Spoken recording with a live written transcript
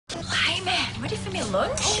Blimey, ready for me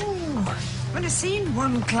lunch? Oh, I've only seen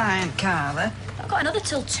one client, Carla. I've got another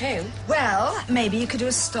till 2. Well, maybe you could do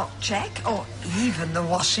a stock check, or even the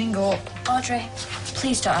washing, or... Audrey,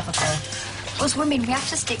 please don't have a go. Us women, we have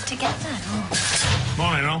to stick together. Oh.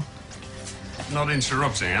 Morning, all. Not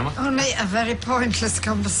interrupting, am I? Only a very pointless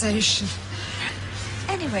conversation.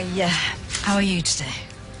 Anyway, how are you today?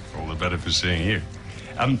 All the better for seeing you.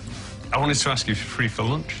 I wanted to ask you if you're free for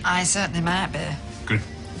lunch. I certainly might be. Good.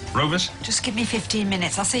 Rovers? Just give me 15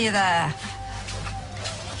 minutes. I'll see you there.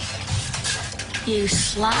 You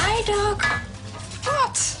sly dog.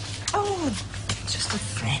 What? Oh, just a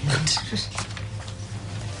friend.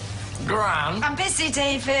 Gran, I'm busy,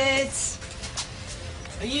 David.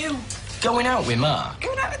 are you going out with Mark?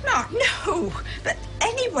 Going out with Mark? No. But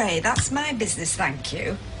anyway, that's my business, thank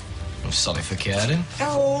you. I'm sorry for caring.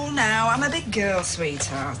 Oh, now, I'm a big girl,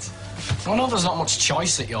 sweetheart. I know there's not much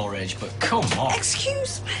choice at your age, but come on.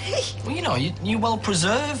 Excuse me? Well, you know, you're well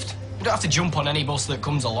preserved. You don't have to jump on any bus that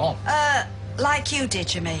comes along. Like you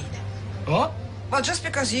did, you mean? What? Well, just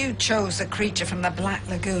because you chose a creature from the Black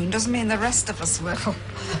Lagoon doesn't mean the rest of us will.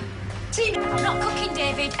 I'm not cooking,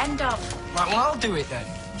 David. End of. Right, well, I'll do it then.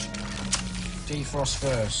 Defrost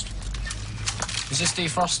first. Is this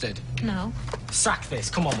defrosted? No. Sack this.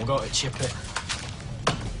 Come on, we'll go to chip it.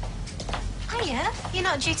 Hiya. You're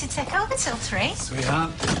not due to take over till 3.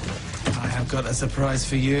 Sweetheart, I have got a surprise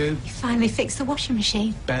for you. You finally fixed the washing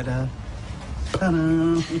machine. Better.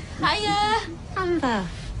 Ta-da. Hiya. Amber.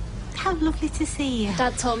 How lovely to see you.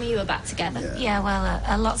 Dad told me you were back together. Yeah, well,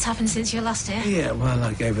 a lot's happened since you were last here. Yeah, well,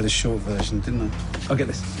 I gave her the short version, didn't I? I'll get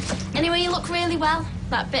this. Anyway, you look really well.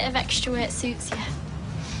 That bit of extra weight suits you.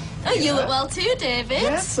 Oh, you look well too, David.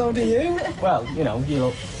 Yeah, so do you. Well, you know, you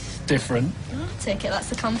look different. Oh, take it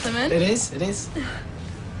that's a compliment. It is, it is.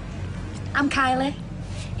 I'm Kylie,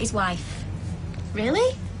 his wife.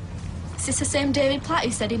 Really? Is this the same David Platt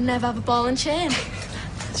who said he'd never have a ball and chain?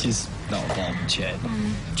 She's not a ball and chain.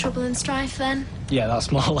 Trouble and strife, then? Yeah,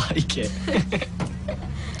 that's more like it.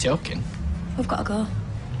 Joking. We've got to go.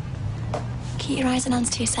 Keep your eyes and hands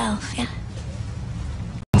to yourself, yeah?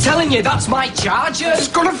 I'm telling you, that's my charger. It's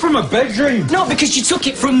got it from a bedroom. No, because you took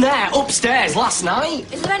it from there upstairs last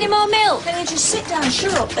night. Is there any more milk? Then you just sit down,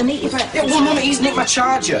 shut up, and eat your breakfast. Yeah, well, Mum, he's nicked my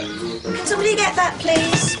charger. Can somebody get that,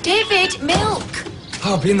 please? David, milk!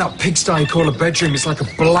 Oh, being that pigsty you call a bedroom, it's like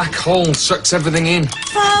a black hole, sucks everything in.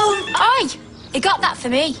 Phone! Oi! You got that for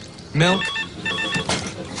me. Milk?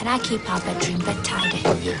 And I keep our bedroom bed tidy.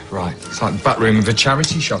 Oh, yeah, right. It's like the back room of a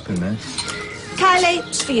charity shop in there. Kylie,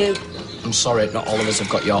 it's for you. I'm sorry, not all of us have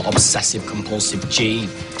got your obsessive-compulsive gene.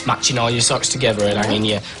 Matching all your socks together and hanging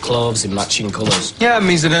your clothes in matching colours. Yeah, it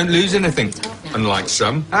means I don't lose anything. Unlike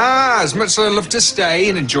some. As much as I love to stay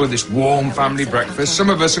and enjoy this warm family breakfast, some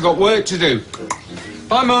of us have got work to do.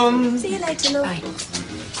 Bye, Mum. See you later, love. Bye.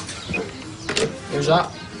 Who's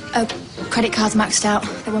that? Oh, credit card's maxed out.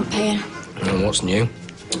 They won't pay you. And what's new?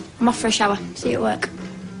 I'm off for a shower. See you at work.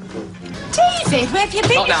 David, where have you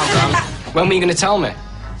been? Not now, Gran. When were you going to tell me?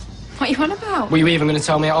 What are you on about? Were you even going to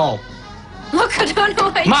tell me at all? Look, I don't know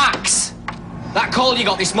what... Max! That call you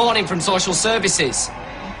got this morning from social services.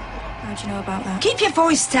 How do you know about that? Keep your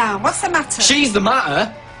voice down. What's the matter? She's the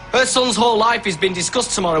matter. Her son's whole life has been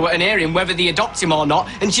discussed tomorrow at an hearing, whether they adopt him or not,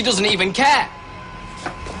 and she doesn't even care.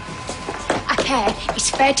 I care. He's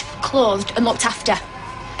fed, clothed and looked after.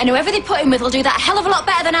 And whoever they put him with will do that a hell of a lot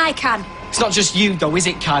better than I can. It's not just you, though, is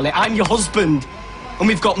it, Kylie? I'm your husband. And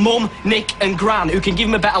we've got Mum, Nick and Gran, who can give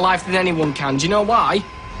him a better life than anyone can. Do you know why?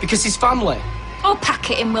 Because he's family. Oh, pack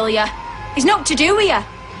it in, will ya? He's not to do with you.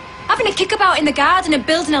 Having a kickabout in the garden and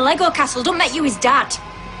building a Lego castle don't make you his dad.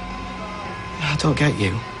 I don't get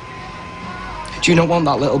you. Do you not want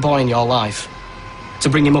that little boy in your life? To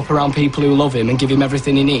bring him up around people who love him and give him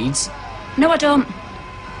everything he needs? No, I don't.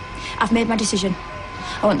 I've made my decision.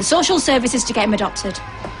 I want the social services to get him adopted.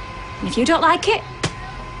 And if you don't like it,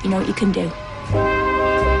 you know what you can do.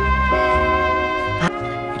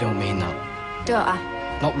 You don't mean that. Don't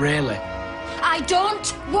I? Not really. I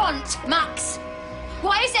don't want Max.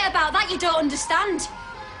 What is it about that you don't understand?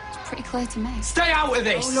 It's pretty clear to me. Stay out of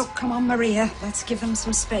this! Oh, look, come on, Maria. Let's give them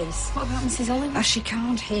some space. What about Mrs. Oliver? She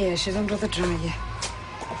can't hear. She's under the dryer.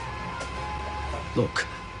 Look,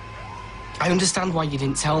 I understand why you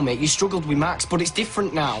didn't tell me. You struggled with Max, but it's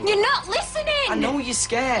different now. You're not listening! I know you're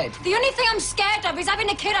scared. The only thing I'm scared of is having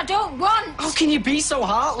a kid I don't want. How can you be so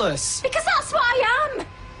heartless? Because that's what I am.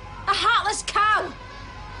 A heartless cow.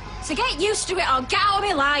 So get used to it or get out of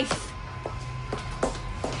my life.